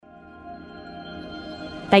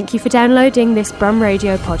Thank you for downloading this Brum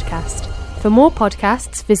Radio podcast. For more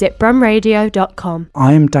podcasts, visit brumradio.com.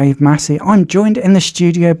 I am Dave Massey. I'm joined in the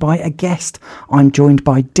studio by a guest. I'm joined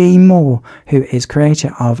by Dee Moore, who is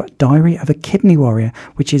creator of Diary of a Kidney Warrior,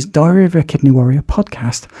 which is Diary of a Kidney Warrior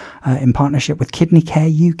podcast in partnership with Kidney Care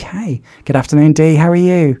UK. Good afternoon, Dee. How are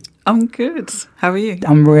you? I'm good. How are you?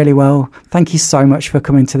 I'm really well. Thank you so much for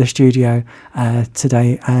coming to the studio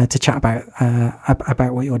today to chat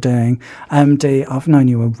about what you're doing. Dee, I've known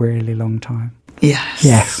you a really long time.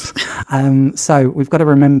 Yes. So we've got to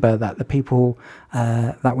remember that the people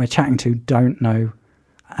that we're chatting to don't know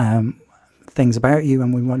things about you,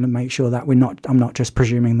 and we want to make sure that I'm not just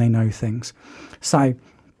presuming they know things. So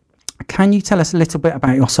can you tell us a little bit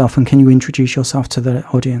about yourself, and can you introduce yourself to the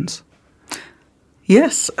audience?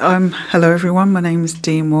 Yes. Hello, everyone. My name is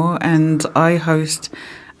Dee Moore, and I host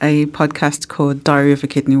a podcast called Diary of a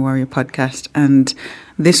Kidney Warrior podcast. And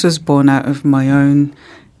this was born out of my own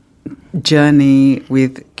journey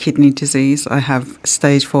with kidney disease. I have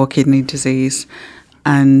stage 4 kidney disease,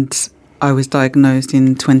 and I was diagnosed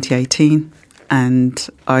in 2018. And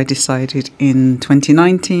I decided in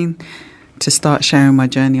 2019 to start sharing my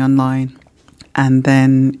journey online. And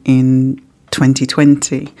then in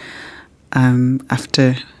 2020,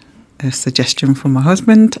 after a suggestion from my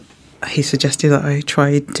husband, he suggested that I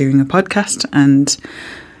tried doing a podcast, and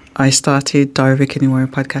I started Diary of a Kidney Warrior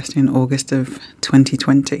podcast in August of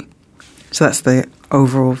 2020. So that's the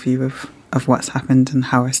overall view of what's happened and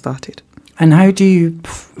how I started. And how do you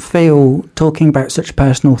feel talking about such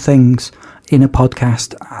personal things in a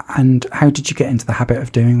podcast, and how did you get into the habit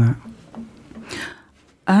of doing that?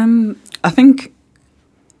 I think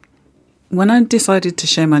when I decided to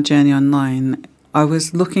share my journey online, I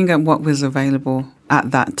was looking at what was available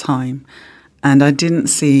at that time, and I didn't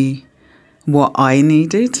see what I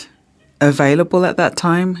needed available at that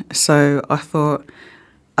time. So I thought,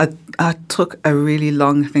 I took a really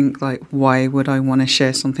long think, like, why would I want to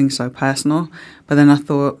share something so personal? But then I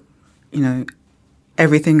thought,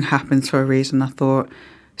 everything happens for a reason. I thought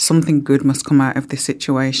something good must come out of this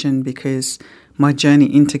situation, because my journey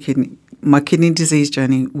into my kidney disease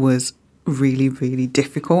journey was really, really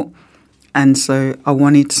difficult. And so I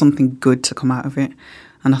wanted something good to come out of it.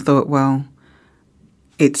 And I thought, well,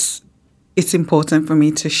 it's important for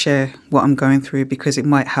me to share what I'm going through, because it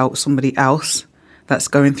might help somebody else that's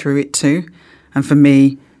going through it too. And for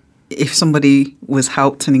me, if somebody was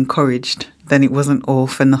helped and encouraged, then it wasn't all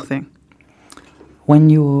for nothing.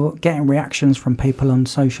 When you're getting reactions from people on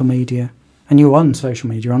social media, and you're on social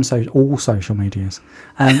media, all social medias,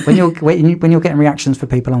 when you're getting reactions for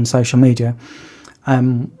people on social media,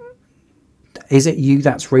 is it you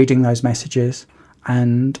that's reading those messages,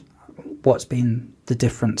 and what's been the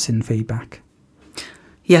difference in feedback?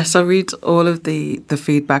 Yes, I read all of the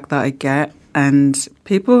feedback that I get, and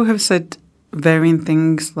people have said varying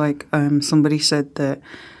things. Like somebody said that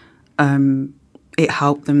it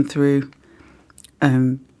helped them through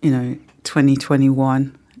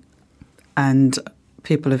 2021, and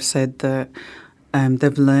people have said that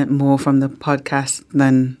they've learnt more from the podcast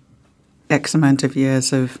than X amount of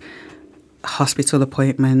years of hospital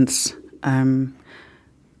appointments. I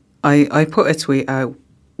put a tweet out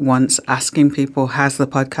once asking people, has the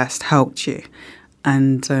podcast helped you?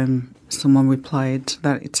 And someone replied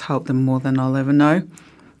that it's helped them more than I'll ever know.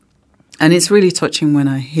 And it's really touching when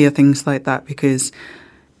I hear things like that, because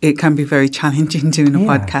it can be very challenging doing a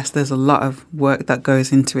podcast. There's a lot of work that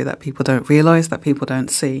goes into it that people don't realise, that people don't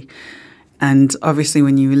see. And obviously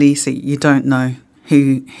when you release it, you don't know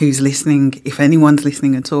who's listening, if anyone's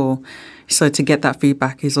listening at all. So to get that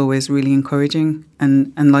feedback is always really encouraging.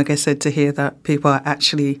 And like I said, to hear that people are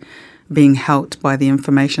actually being helped by the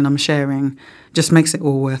information I'm sharing just makes it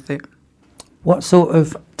all worth it. What sort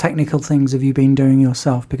of technical things have you been doing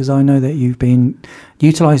yourself? Because I know that you've been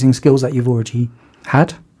utilising skills that you've already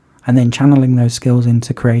had and then channeling those skills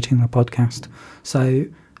into creating the podcast. So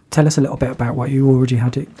tell us a little bit about what you already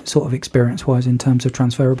had sort of experience-wise in terms of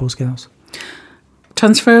transferable skills.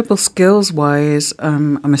 Transferable skills-wise,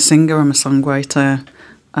 I'm a singer, I'm a songwriter,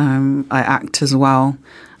 I act as well,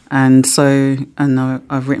 and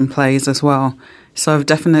I've written plays as well. So I've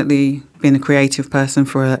definitely been a creative person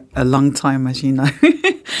for a long time, as you know.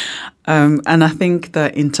 And I think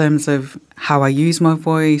that in terms of how I use my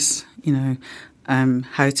voice,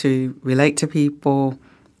 how to relate to people,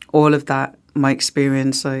 all of that, my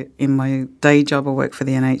experience. So in my day job, I work for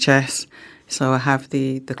the NHS. So I have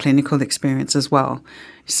the clinical experience as well.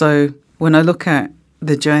 So when I look at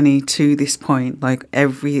the journey to this point, like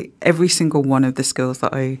every single one of the skills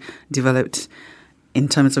that I developed in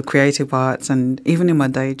terms of creative arts and even in my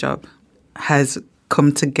day job has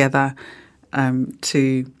come together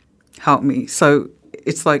to help me. So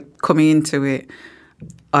it's like coming into it,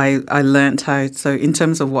 I learned how. So in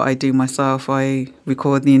terms of what I do myself, I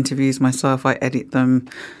record the interviews myself, I edit them,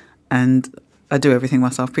 and I do everything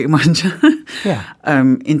myself pretty much. Yeah.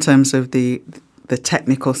 In terms of the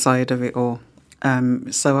technical side of it all.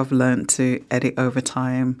 So I've learned to edit over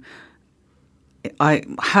time.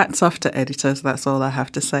 Hats off to editors. That's all I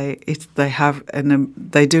have to say.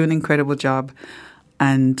 They do an incredible job,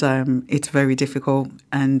 and it's very difficult,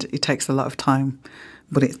 and it takes a lot of time.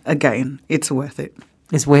 But it's worth it.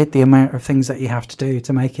 It's weird the amount of things that you have to do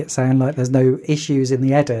to make it sound like there's no issues in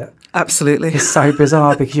the edit. Absolutely. It's so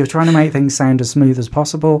bizarre because you're trying to make things sound as smooth as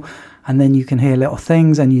possible, and then you can hear little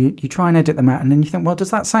things and you try and edit them out, and then you think, well,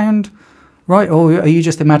 does that sound right, or are you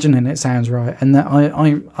just imagining it sounds right? And that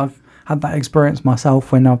I've had that experience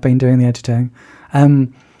myself when I've been doing the editing,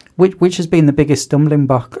 which has been the biggest stumbling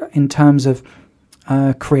block in terms of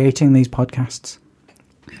creating these podcasts.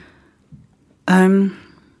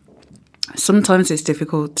 Sometimes it's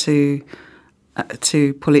difficult to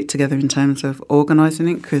pull it together in terms of organising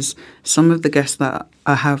it, because some of the guests that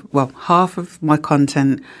I have, well, half of my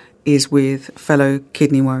content is with fellow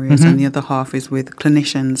kidney warriors, and the other half is with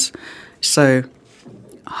clinicians. So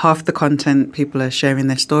half the content, people are sharing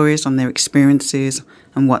their stories on their experiences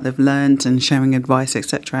and what they've learned and sharing advice,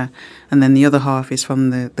 etc. And then the other half is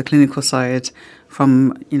from the clinical side,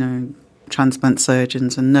 from, transplant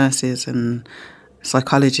surgeons and nurses and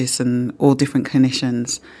psychologists and all different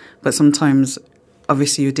clinicians. But sometimes,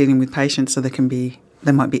 obviously, you're dealing with patients, so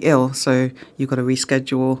they might be ill, so you've got to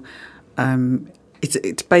reschedule.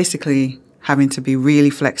 It's basically having to be really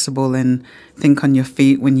flexible and think on your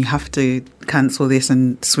feet when you have to cancel this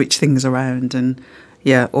and switch things around, and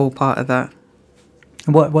all part of that.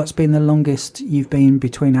 What's been the longest you've been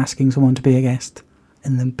between asking someone to be a guest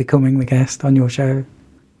and then becoming the guest on your show?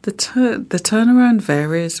 The turnaround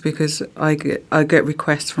varies because I get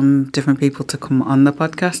requests from different people to come on the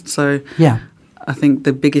podcast. So yeah, I think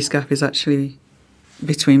the biggest gap is actually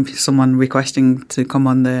between someone requesting to come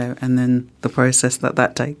on there and then the process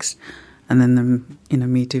that takes, and then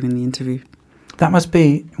me doing the interview. That must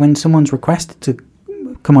be, when someone's requested to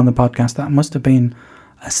come on the podcast, that must have been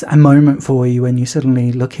a moment for you when you're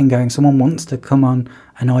suddenly looking, going, someone wants to come on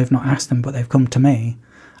and I've not asked them, but they've come to me.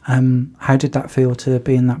 How did that feel to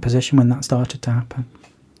be in that position when that started to happen?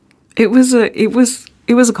 It was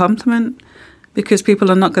a compliment, because people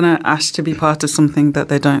are not going to ask to be part of something that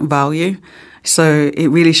they don't value. So it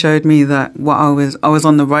really showed me that I was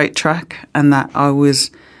on the right track, and that I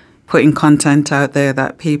was putting content out there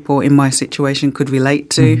that people in my situation could relate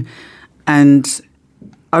to. And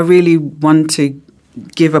I really want to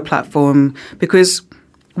give a platform, because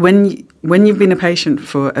when you've been a patient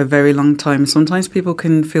for a very long time, sometimes people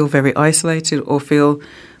can feel very isolated or feel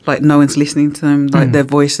like no one's listening to them, like their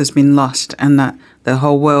voice has been lost, and that their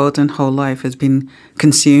whole world and whole life has been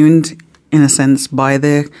consumed, in a sense, by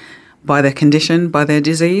their condition, by their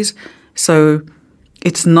disease. So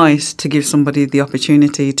it's nice to give somebody the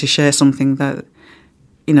opportunity to share something that,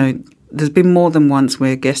 there's been more than once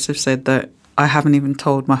where guests have said that I haven't even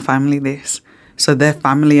told my family this. So their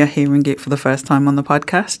family are hearing it for the first time on the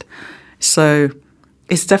podcast. So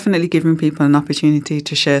it's definitely giving people an opportunity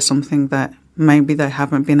to share something that maybe they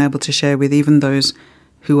haven't been able to share with even those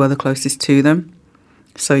who are the closest to them.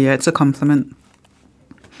 So it's a compliment.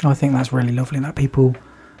 I think that's really lovely that people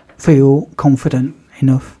feel confident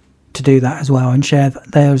enough to do that as well and share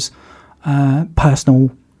those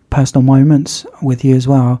personal moments with you as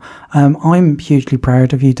well. I'm hugely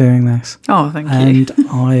proud of you doing this. Oh, thank you. And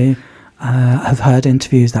I have heard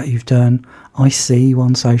interviews that you've done. I see you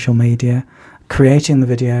on social media creating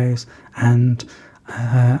the videos and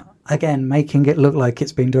again making it look like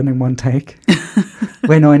it's been done in one take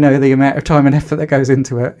when I know the amount of time and effort that goes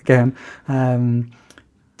into it again.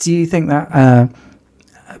 Do you think that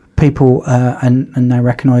people are now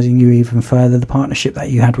recognising you even further? The partnership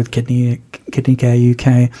that you had with Kidney Care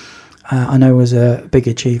UK I know was a big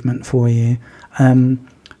achievement for you.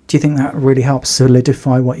 Do you think that really helps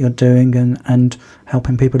solidify what you're doing and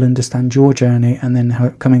helping people understand your journey and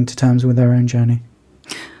then coming to terms with their own journey?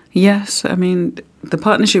 Yes, I mean, the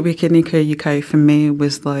partnership with Kidney Care UK for me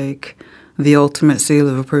was like the ultimate seal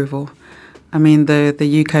of approval. I mean,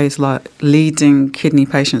 the UK is like leading kidney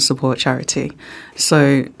patient support charity.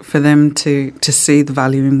 So for them to see the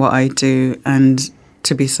value in what I do and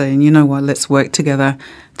to be saying, you know what, let's work together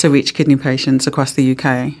to reach kidney patients across the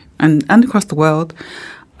UK and across the world,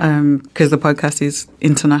 because the podcast is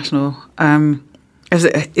international.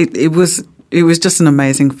 It was just an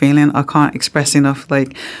amazing feeling. I can't express enough.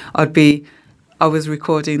 Like I'd be I was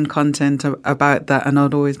recording content about that, and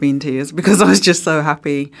I'd always be in tears because I was just so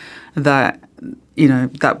happy that, you know,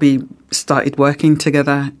 that we started working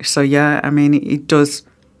together. So yeah, I mean, it does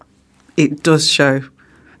show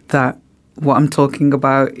that what I'm talking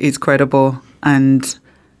about is credible, and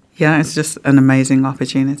yeah, it's just an amazing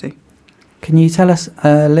opportunity. Can you tell us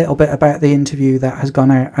a little bit about the interview that has gone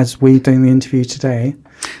out as we're doing the interview today?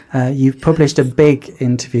 You've published a big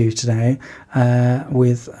interview today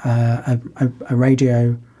with a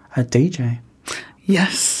radio DJ.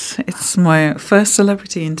 Yes, it's my first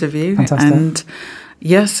celebrity interview. Fantastic. And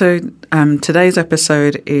yeah, so today's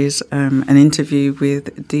episode is an interview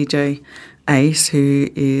with DJ Ace, who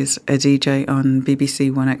is a DJ on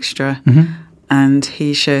BBC One Extra, and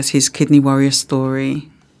he shares his Kidney Warrior story.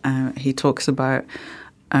 He talks about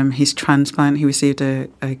his transplant. He received a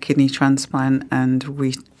kidney transplant, and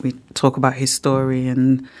we talk about his story.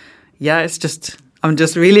 And yeah, I'm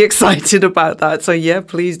just really excited about that. So yeah,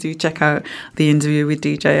 please do check out the interview with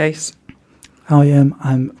DJ Ace.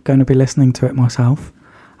 I'm going to be listening to it myself.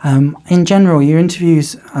 In general, your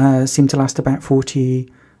interviews seem to last about 40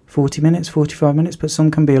 minutes, 45 minutes, but some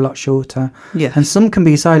can be a lot shorter. Yeah. And some can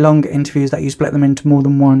be so long interviews that you split them into more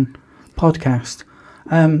than one podcast.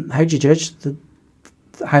 How do you judge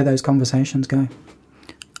how those conversations go?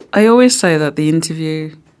 I always say that the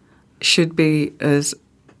interview shouldn't be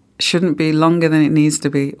longer than it needs to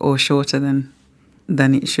be or shorter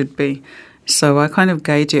than it should be. So I kind of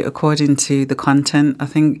gauge it according to the content. I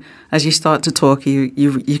think as you start to talk,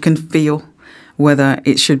 you can feel whether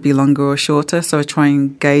it should be longer or shorter. So I try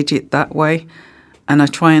and gauge it that way, and I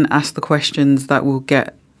try and ask the questions that will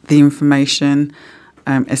get the information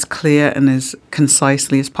as clear and as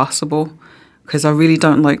concisely as possible, because I really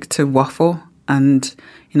don't like to waffle. And,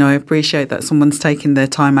 you know, I appreciate that someone's taking their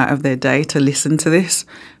time out of their day to listen to this.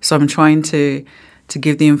 So I'm trying to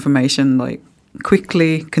give the information like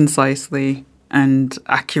quickly, concisely and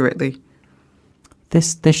accurately.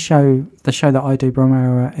 This show, the show that I do,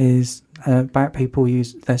 Bromera, is about people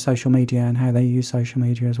use their social media and how they use social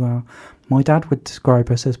media as well. My dad would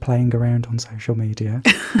describe us as playing around on social media.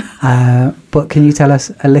 But can you tell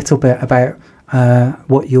us a little bit about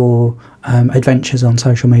what your adventures on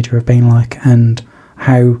social media have been like, and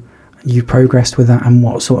how you progressed with that, and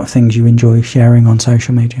what sort of things you enjoy sharing on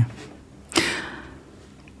social media?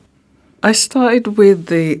 I started with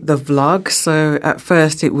the vlog. So at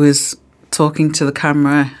first it was talking to the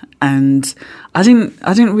camera, and I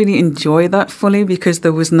didn't really enjoy that fully because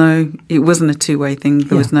it wasn't a two-way thing.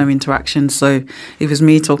 There was no interaction. So it was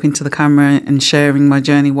me talking to the camera and sharing my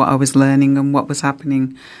journey, what I was learning and what was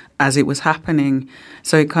happening as it was happening.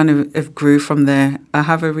 So it kind of grew from there. I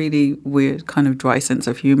have a really weird kind of dry sense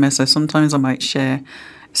of humor. So sometimes I might share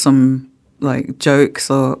some like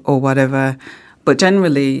jokes or whatever. But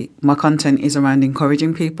generally my content is around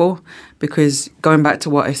encouraging people, because going back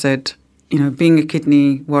to what I said, you know, being a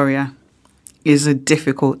kidney warrior is a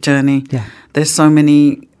difficult journey. Yeah. There's so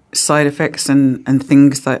many side effects and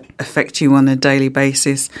things that affect you on a daily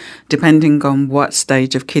basis. Depending on what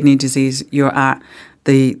stage of kidney disease you're at,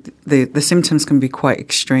 the symptoms can be quite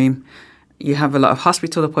extreme. You have a lot of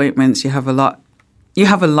hospital appointments. You have a lot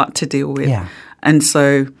to deal with. Yeah. And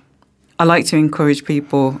so I like to encourage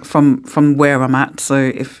people from where I'm at. So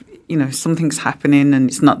if, you know, something's happening and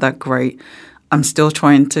it's not that great, I'm still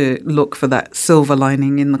trying to look for that silver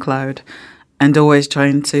lining in the cloud, and always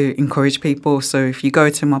trying to encourage people. So if you go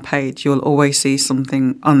to my page, you'll always see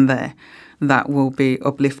something on there that will be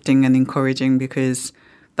uplifting and encouraging, because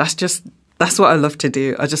that's what I love to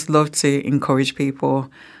do. I just love to encourage people.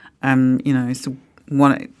 You know,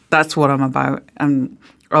 that's what I'm about.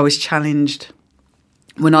 I was challenged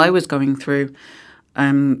when I was going through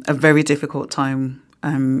a very difficult time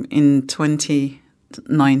in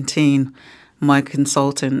 2019. My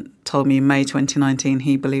consultant told me in May 2019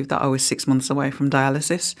 he believed that I was 6 months away from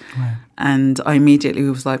dialysis. Wow. And I immediately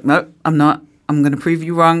was like, no, I'm not. I'm going to prove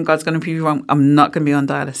you wrong. God's going to prove you wrong. I'm not going to be on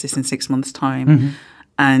dialysis in 6 months' time. Mm-hmm.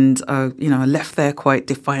 And, you know, I left there quite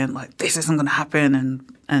defiant, like, this isn't going to happen.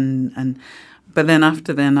 But then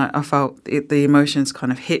after then, I felt the emotions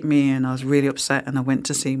kind of hit me, and I was really upset. And I went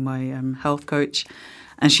to see my health coach,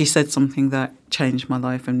 and she said something that changed my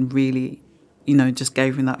life and really, you know, just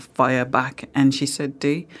gave me that fire back. And she said,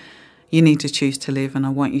 Dee, you need to choose to live. And I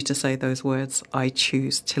want you to say those words, I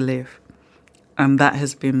choose to live. And that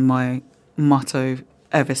has been my motto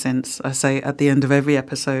ever since. I say at the end of every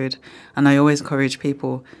episode, and I always encourage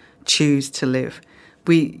people, choose to live.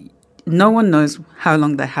 No one knows how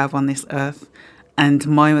long they have on this earth. And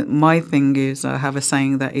my thing is, I have a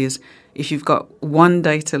saying that is, if you've got one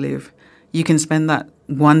day to live, you can spend that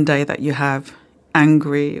one day that you have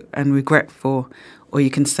angry and regretful, or you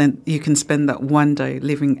can spend that one day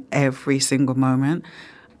living every single moment.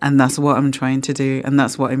 And that's what I'm trying to do, and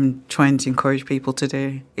that's what I'm trying to encourage people to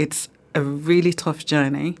do. It's a really tough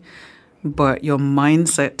journey, but your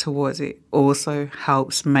mindset towards it also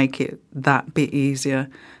helps make it that bit easier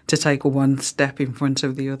to take one step in front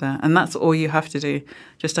of the other. And that's all you have to do.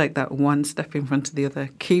 Just take that one step in front of the other.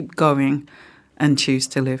 Keep going and choose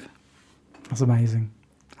to live. That's amazing.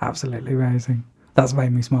 Absolutely amazing. That's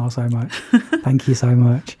made me smile so much. Thank you so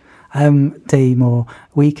much. Dee Moore,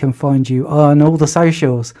 we can find you on all the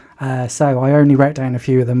socials. So I only wrote down a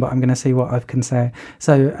few of them, but I'm going to see what I can say.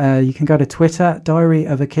 So you can go to Twitter, Diary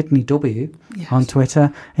of a Kidney W on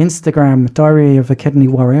Twitter, Instagram, Diary of a Kidney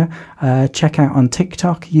Warrior. Check out on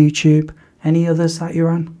TikTok, YouTube. Any others that you're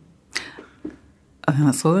on? I think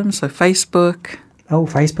that's all of them. So Facebook. Oh,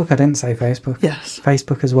 Facebook. I didn't say Facebook. Yes.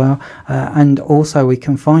 Facebook as well. And also we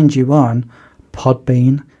can find you on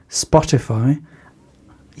Podbean, Spotify.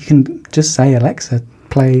 You can just say, Alexa,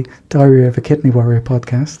 play Diary of a Kidney Warrior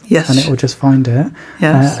podcast. Yes. And it will just find it.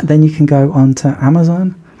 Yes. Then you can go on to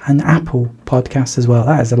Amazon and Apple podcasts as well.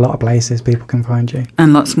 That is a lot of places people can find you.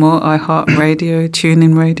 And lots more. iHeartRadio,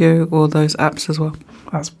 TuneIn Radio, all those apps as well.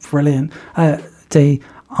 That's brilliant. Dee,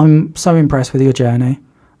 I'm so impressed with your journey.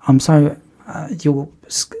 I'm so... your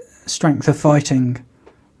strength of fighting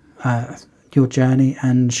your journey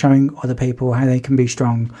and showing other people how they can be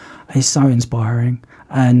strong is so inspiring.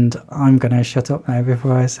 And I'm going to shut up now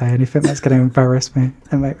before I say anything that's going to embarrass me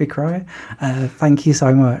and make me cry. Thank you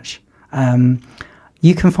so much.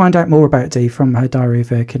 You can find out more about Dee from her Diary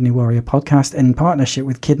of a Kidney Warrior podcast in partnership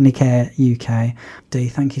with Kidney Care UK. Dee,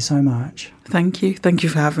 thank you so much. Thank you. Thank you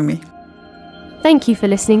for having me. Thank you for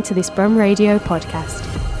listening to this Brum Radio podcast.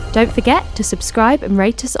 Don't forget to subscribe and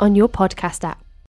rate us on your podcast app.